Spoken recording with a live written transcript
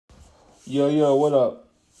Yo, what up?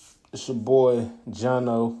 It's your boy,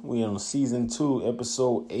 Jono. We on season 2,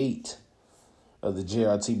 episode 8 of the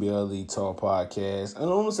Ep.008 On podcast. And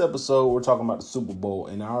on this episode, we're talking about the Super Bowl.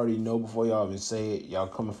 And I already know before y'all even say it, y'all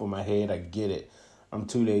coming for my head. I get it. I'm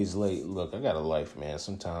 2 days late. Look, I got a life, man.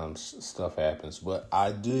 Sometimes stuff happens. But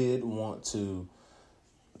I did want to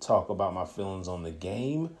talk about my feelings on the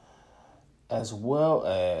game, as well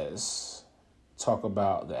as talk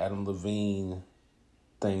about the Adam Levine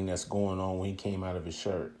thing that's going on when he came out of his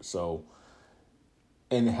shirt. So,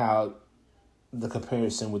 and how the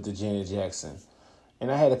comparison with the Janet Jackson.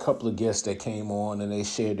 And I had a couple of guests that came on and they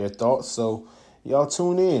shared their thoughts. So y'all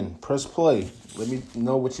tune in, press play. Let me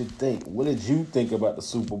know what you think. What did you think about the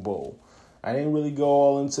Super Bowl? I didn't really go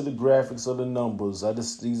all into the graphics or the numbers.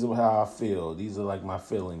 These are how I feel. These are like my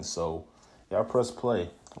feelings. So y'all press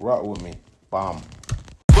play. Rock with me. Bomb.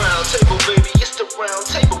 Round table, baby. It's the round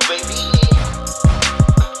table, baby.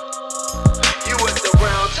 You at the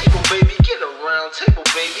round table, baby. Get a round table,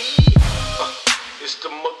 baby. It's the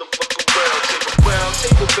motherfucking round table. Round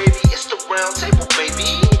table, baby. It's the round table,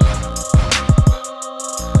 baby.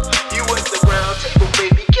 You at the round table,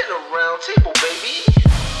 baby. Get a round table, baby.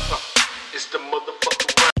 It's the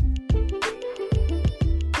motherfucking round.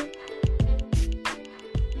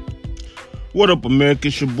 What up, America?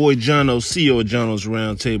 It's your boy Jono, CEO of Jono's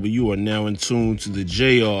Roundtable. You are now in tune to the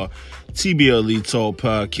TBLE Talk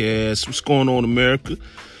podcast. What's going on, America?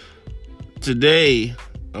 Today,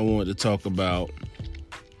 I wanted to talk about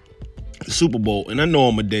the Super Bowl, and I know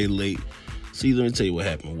I'm a day late. See, let me tell you what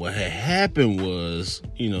happened. What had happened was,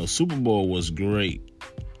 Super Bowl was great.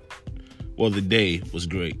 Well, the day was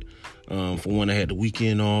great. For one, I had the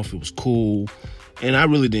weekend off. It was cool. And I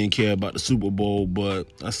really didn't care about the Super Bowl, but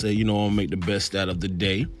I said, I'll make the best out of the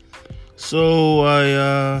day. So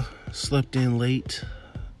I slept in late.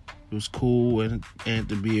 It was cool. I didn't have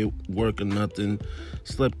to be at work or nothing.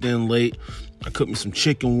 Slept in late. I cooked me some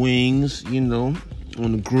chicken wings, on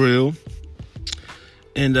the grill.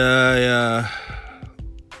 And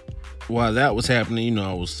while that was happening,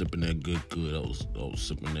 I was sipping that good. I was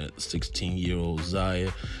sipping that 16-year-old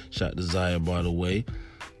Zaya. Shout to Zaya, by the way.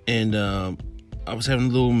 And I was having a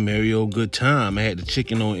little Mario good time. I had the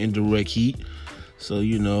chicken on indirect heat. So,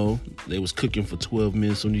 they was cooking for 12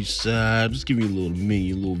 minutes on each side. Just give you a little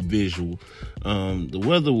menu, a little visual. The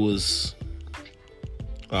weather was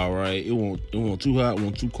all right. It wasn't too hot, it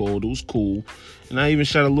wasn't too cold. It was cool. And I even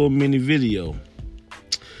shot a little mini video.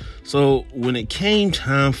 So, when it came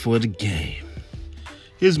time for the game,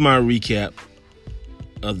 here's my recap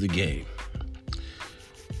of the game.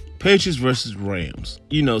 Patriots versus Rams.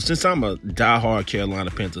 Since I'm a diehard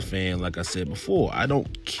Carolina Panthers fan, like I said before, I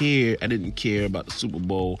didn't care about the Super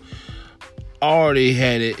Bowl. I already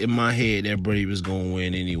had it in my head that Brady was going to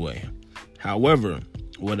win anyway. However,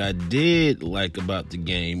 what I did like about the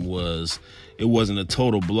game was it wasn't a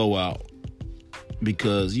total blowout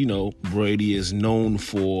because, Brady is known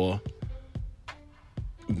for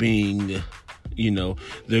being,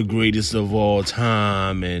 the greatest of all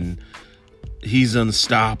time, and he's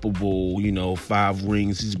unstoppable, 5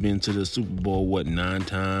 rings. He's been to the Super Bowl, 9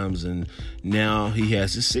 times, and now he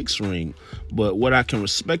has his 6th ring. But what I can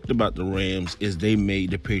respect about the Rams is they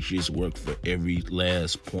made the Patriots work for every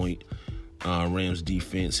last point. Rams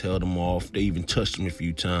defense held them off. They even touched them a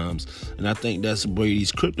few times. And I think that's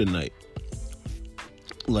Brady's kryptonite.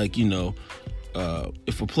 Like,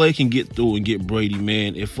 if a play can get through and get Brady,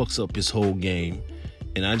 man, it fucks up his whole game.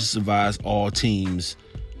 And I just advise all teams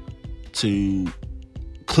to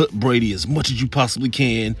clip Brady as much as you possibly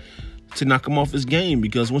can to knock him off his game,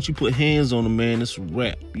 because once you put hands on him, man, it's a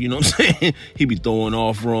wrap. You know what I'm saying? He be throwing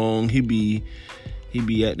off wrong. He be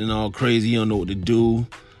acting all crazy. He don't know what to do.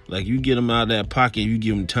 Like, you get him out of that pocket, you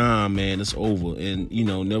give him time, man, it's over. And,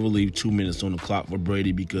 never leave 2 minutes on the clock for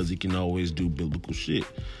Brady, because he can always do biblical shit.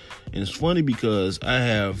 And it's funny because I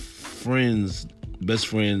have best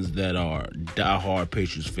friends that are diehard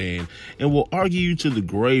Patriots fan, and will argue you to the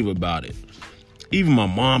grave about it. Even my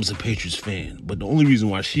mom's a Patriots fan, but the only reason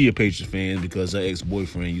why she a Patriots fan is because her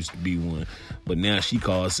ex-boyfriend used to be one. But now she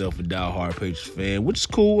calls herself a diehard Patriots fan, which is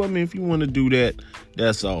cool. I mean, if you want to do that,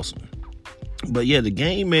 that's awesome. But yeah, the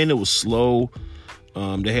game, man, it was slow.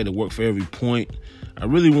 They had to work for every point. I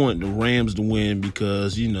really wanted the Rams to win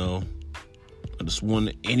because, I just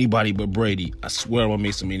wanted anybody but Brady. I swear I'm going to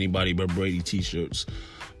make some anybody but Brady t-shirts.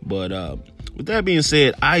 But with that being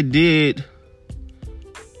said, I did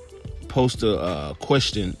post a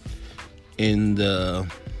question in the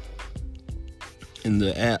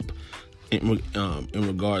app in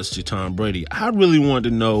regards to Tom Brady. I really wanted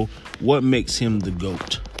to know what makes him the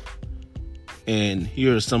GOAT. And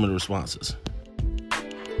here are some of the responses.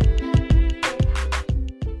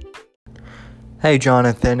 Hey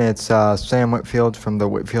Jonathan, it's Sam Whitfield from the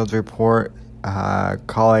Whitfield Report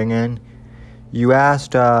calling in. You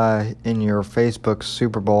asked in your Facebook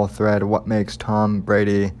Super Bowl thread what makes Tom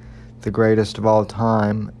Brady the greatest of all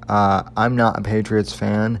time. I'm not a Patriots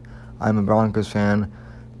fan, I'm a Broncos fan,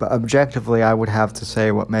 but objectively I would have to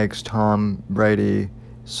say what makes Tom Brady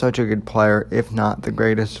such a good player, if not the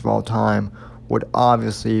greatest of all time, would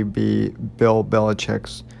obviously be Bill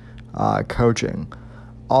Belichick's coaching.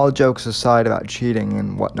 All jokes aside about cheating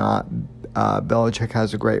and whatnot, Belichick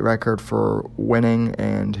has a great record for winning,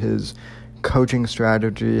 and his coaching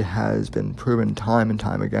strategy has been proven time and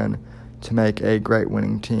time again to make a great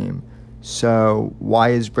winning team. So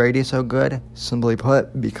why is Brady so good? Simply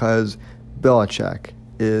put, because Belichick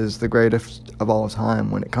is the greatest of all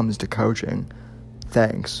time when it comes to coaching.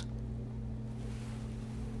 Thanks.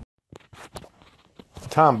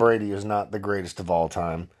 Tom Brady is not the greatest of all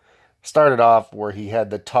time. Started off where he had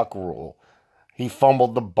the tuck rule. He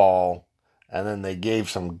fumbled the ball, and then they gave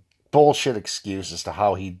some bullshit excuse as to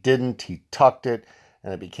how he didn't. He tucked it,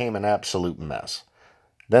 and it became an absolute mess.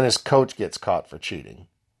 Then his coach gets caught for cheating.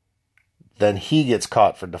 Then he gets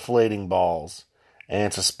caught for deflating balls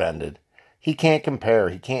and suspended. He can't compare.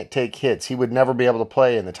 He can't take hits. He would never be able to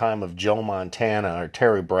play in the time of Joe Montana or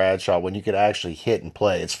Terry Bradshaw when you could actually hit and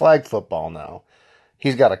play. It's flag football now.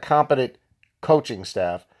 He's got a competent coaching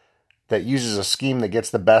staff that uses a scheme that gets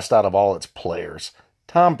the best out of all its players,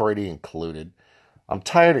 Tom Brady included. I'm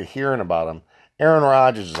tired of hearing about him. Aaron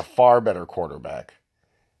Rodgers is a far better quarterback.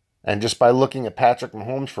 And just by looking at Patrick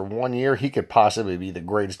Mahomes for 1 year, he could possibly be the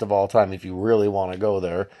greatest of all time if you really want to go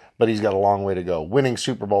there, but he's got a long way to go. Winning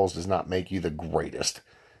Super Bowls does not make you the greatest,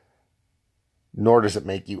 nor does it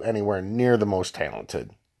make you anywhere near the most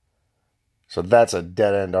talented. So that's a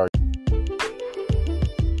dead-end argument.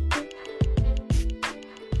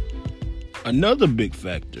 Another big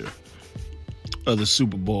factor of the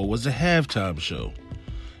Super Bowl was the halftime show.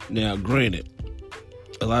 Now, granted,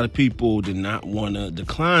 a lot of people did not want to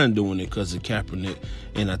decline doing it because of Kaepernick,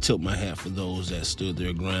 and I took my hat for those that stood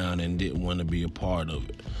their ground and didn't want to be a part of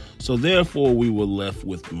it. So therefore, we were left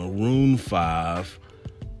with Maroon 5,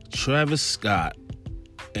 Travis Scott,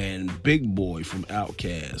 and Big Boy from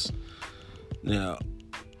Outkast. Now,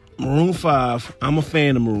 Maroon 5, I'm a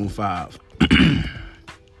fan of Maroon 5.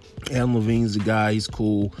 Adam Levine's the guy, he's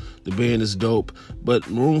cool, the band is dope, but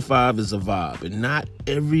Maroon 5 is a vibe, and not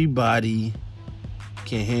everybody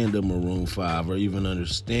can handle Maroon 5 or even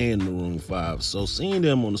understand Maroon 5. So seeing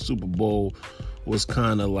them on the Super Bowl was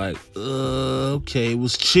kind of like, okay, it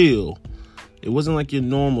was chill. It wasn't like your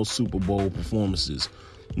normal Super Bowl performances.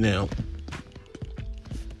 Now,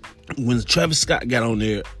 when Travis Scott got on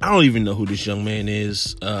there, I don't even know who this young man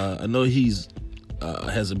is. I know he's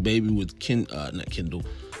has a baby with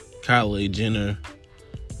Kylie Jenner,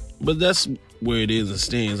 but that's where it is and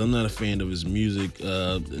stands. I'm not a fan of his music.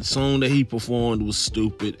 The song that he performed was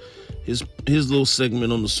stupid. His little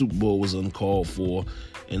segment on the Super Bowl was uncalled for,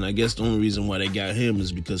 and I guess the only reason why they got him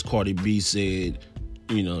is because Cardi B said,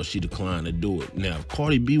 she declined to do it. Now, if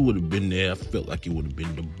Cardi B would have been there, I felt like it would have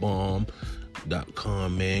been the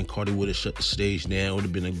bomb.com, man. Cardi would have shut the stage down. It would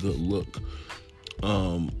have been a good look.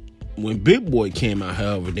 When Big Boy came out,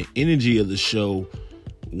 however, the energy of the show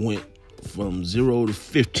went from 0 to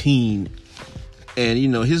 15, and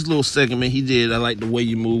his little segment he did, I Like the Way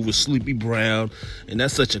You Move, with Sleepy Brown, and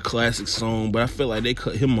that's such a classic song, but I felt like they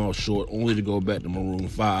cut him off short only to go back to Maroon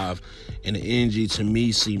 5, and the energy to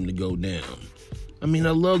me seemed to go down. I mean,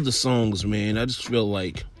 I love the songs, man. I just feel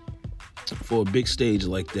like for a big stage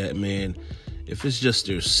like that, man, if it's just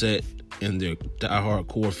their set and their diehard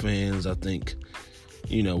core fans, I think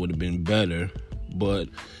would have been better, but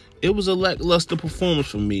it was a lackluster performance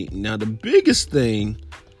for me. Now, the biggest thing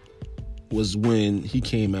was when he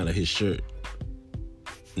came out of his shirt.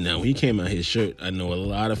 Now, when he came out of his shirt, I know a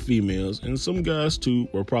lot of females, and some guys too,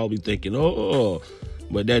 were probably thinking,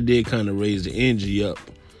 but that did kind of raise the energy up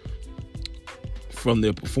from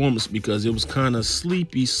their performance because it was kind of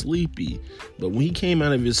sleepy. But when he came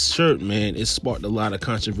out of his shirt, man, it sparked a lot of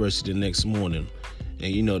controversy the next morning.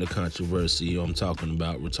 And you know the controversy I'm talking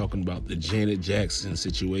about. We're talking about the Janet Jackson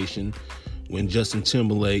situation when Justin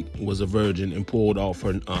Timberlake was a virgin and pulled off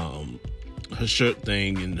her shirt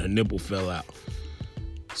thing and her nipple fell out.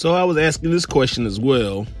 So I was asking this question as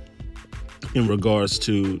well in regards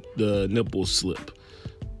to the nipple slip.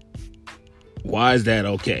 Why is that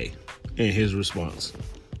okay? And his response.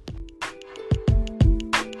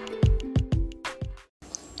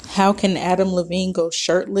 How can Adam Levine go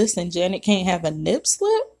shirtless and Janet can't have a nip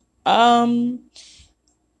slip? And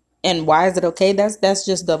why is it okay? That's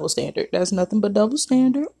just double standard. That's nothing but double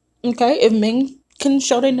standard. Okay, if men can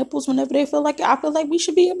show their nipples whenever they feel like it. I feel like we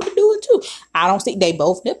should be able to do it too. I don't think they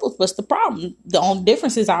both nipples. What's the problem? The only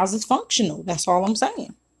difference is ours is functional. That's all I'm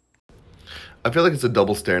saying. I feel like it's a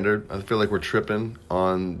double standard. I feel like we're tripping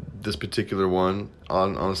on this particular one.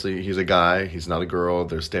 Honestly, he's a guy. He's not a girl.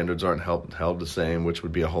 Their standards aren't held the same, which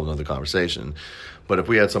would be a whole nother conversation. But if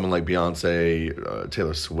we had someone like Beyonce,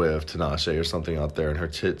 Taylor Swift, Tinashe, or something out there and her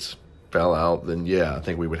tits fell out, then yeah, I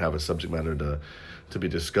think we would have a subject matter to be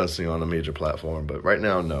discussing on a major platform. But right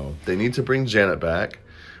now, no. They need to bring Janet back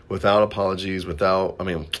without apologies, with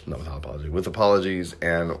apologies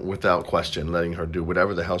and without question, letting her do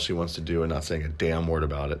whatever the hell she wants to do and not saying a damn word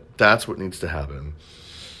about it. That's what needs to happen.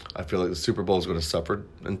 I feel like the Super Bowl is going to suffer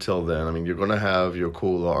until then. I mean, you're going to have your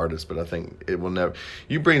cool little artists, but I think it will never...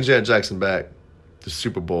 You bring Janet Jackson back, the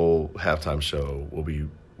Super Bowl halftime show will be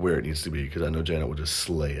where it needs to be, because I know Janet will just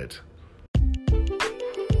slay it.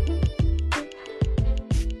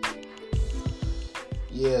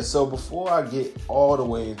 Yeah, so before I get all the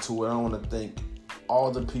way into it, I want to thank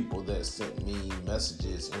all the people that sent me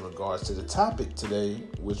messages in regards to the topic today,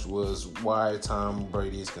 which was why Tom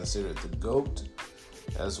Brady is considered the GOAT,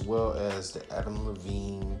 as well as the Adam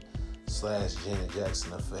Levine / Janet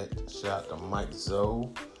Jackson effect. Shout out to Mike Zoe,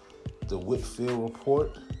 the Whitfield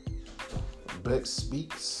Report, Becc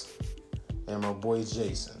Speaks, and my boy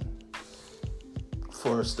Jason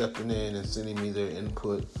for stepping in and sending me their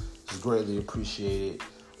input. It's greatly appreciated.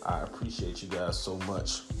 I appreciate you guys so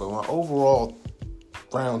much. But my overall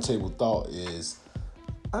roundtable thought is,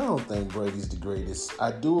 I don't think Brady's the greatest.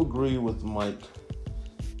 I do agree with Mike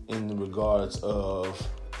in regards of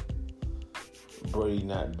Brady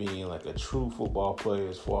not being like a true football player,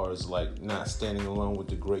 as far as like not standing alone with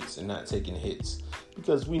the greats and not taking hits,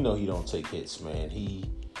 because we know he don't take hits, man. He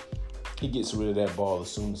gets rid of that ball as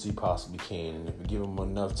soon as he possibly can, and if you give him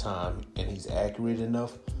enough time and he's accurate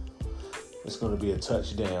enough, it's going to be a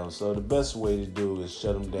touchdown. So the best way to do is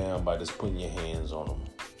shut him down by just putting your hands on him.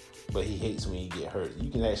 But he hates when he get hurt. You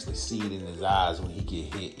can actually see it in his eyes when he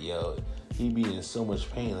get hit, yo. He be in so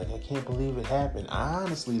much pain. Like, I can't believe it happened. I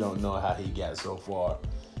honestly don't know how he got so far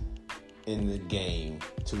in the game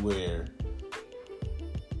to where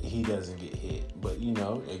he doesn't get hit. But, you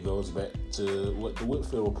know, it goes back to what the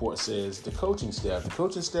Whitfield Report says. The coaching staff. The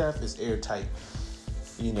coaching staff is airtight,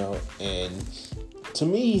 you know. And to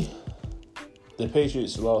me, the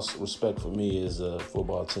Patriots lost respect for me as a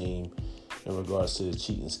football team in regards to the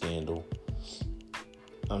cheating scandal.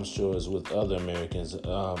 I'm sure as with other Americans,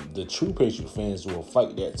 the true Patriot fans will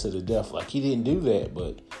fight that to the death. Like, he didn't do that,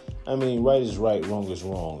 but I mean, right is right, wrong is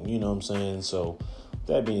wrong. You know what I'm saying? So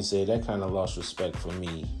that being said, that kind of lost respect for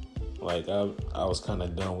me. Like, I was kind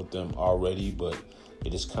of done with them already, but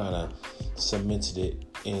it just kind of cemented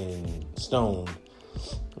it in stone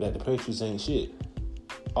that the Patriots ain't shit.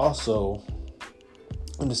 Also,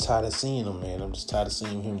 I'm just tired of seeing him, man. I'm just tired of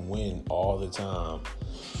seeing him win all the time,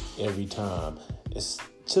 every time. It's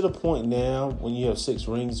to the point now, when you have 6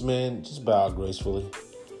 rings, man, just bow gracefully.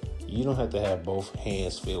 You don't have to have both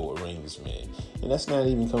hands filled with rings, man. And that's not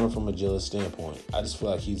even coming from a jealous standpoint. I just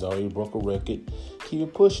feel like he's already broke a record. Keep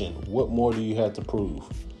it pushing. What more do you have to prove?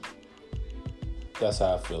 That's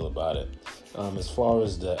how I feel about it. As far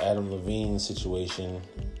as the Adam Levine situation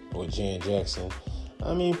with Janet Jackson,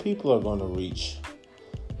 I mean, people are going to reach.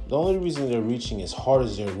 The only reason they're reaching as hard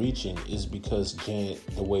as they're reaching is because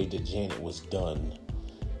the way that Janet was done.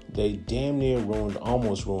 They damn near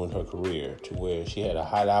almost ruined her career, to where she had a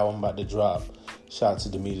hot album about to drop. Shout out to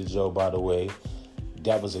Demita Joe, by the way.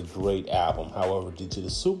 That was a great album. However, due to the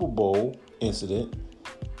Super Bowl incident,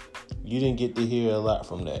 you didn't get to hear a lot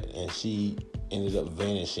from that. And she ended up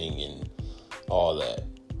vanishing and all that.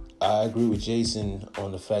 I agree with Jason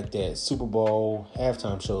on the fact that Super Bowl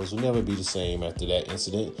halftime shows will never be the same after that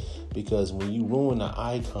incident, because when you ruin an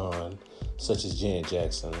icon such as Janet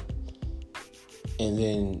Jackson, and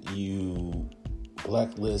then you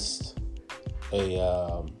blacklist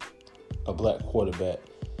a black quarterback,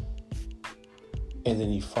 and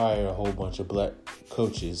then you fire a whole bunch of black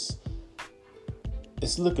coaches,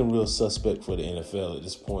 it's looking real suspect for the NFL at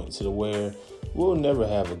this point, to the where we'll never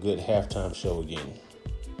have a good halftime show again.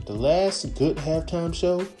 The last good halftime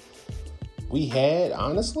show we had,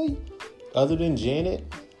 honestly, other than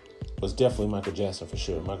Janet, was definitely Michael Jackson for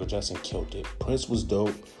sure. Michael Jackson killed it. Prince was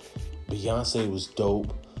dope. Beyonce was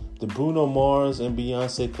dope. The Bruno Mars and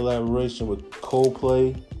Beyonce collaboration with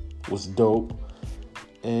Coldplay was dope.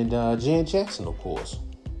 And Janet Jackson, of course.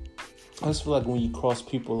 I just feel like when you cross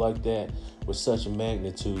people like that with such a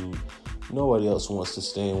magnitude, nobody else wants to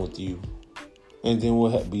stand with you And then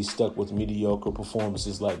we'll be stuck with mediocre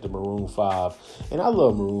performances like the Maroon 5. And I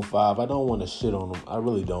love Maroon 5. I don't want to shit on them. I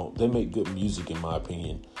really don't. They make good music, in my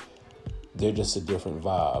opinion. They're just a different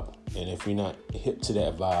vibe. And if you're not hip to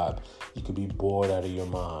that vibe, you could be bored out of your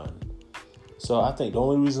mind. So I think the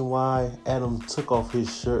only reason why Adam took off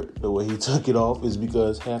his shirt the way he took it off is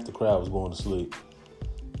because half the crowd was going to sleep.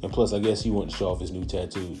 And plus, I guess he wanted to show off his new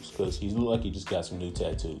tattoos because he looked like he just got some new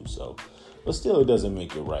tattoos. So, but still, it doesn't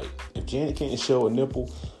make it right. If Janet can't show a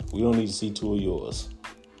nipple, we don't need to see two of yours.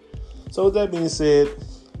 So with that being said,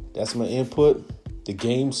 that's my input. The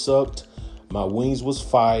game sucked. My wings was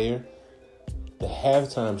fire. The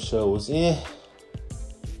halftime show was NFL,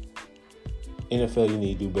 you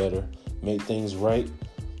need to do better. Make things right.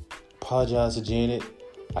 Apologize to Janet.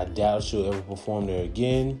 I doubt she'll ever perform there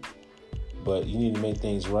again. But you need to make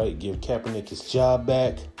things right. Give Kaepernick his job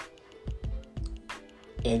back.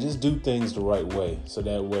 And just do things the right way. So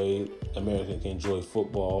that way America can enjoy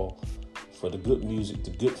football for the good music,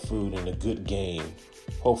 the good food, and the good game.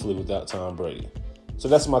 Hopefully without Tom Brady. So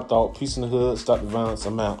that's my thought. Peace in the hood. Stop the violence.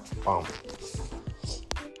 I'm out.